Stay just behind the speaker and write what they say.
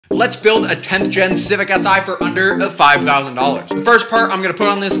Let's build a 10th gen Civic Si for under $5,000. The first part I'm going to put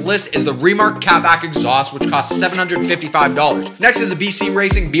on this list is the Remark catback exhaust, which costs $755. Next is the BC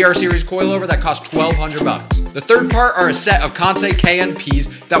Racing BR Series coilover that costs $1,200. The third part are a set of Kansei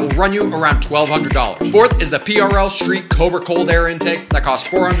KNPs that will run you around $1,200. Fourth is the PRL Street Cobra cold air intake that costs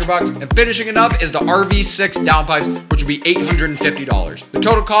 $400. And finishing it up is the RV6 downpipes, which will be $850. The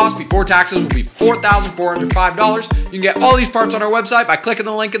total cost before taxes will be $4,405. You can get all these parts on our website by clicking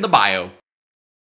the link in the bio.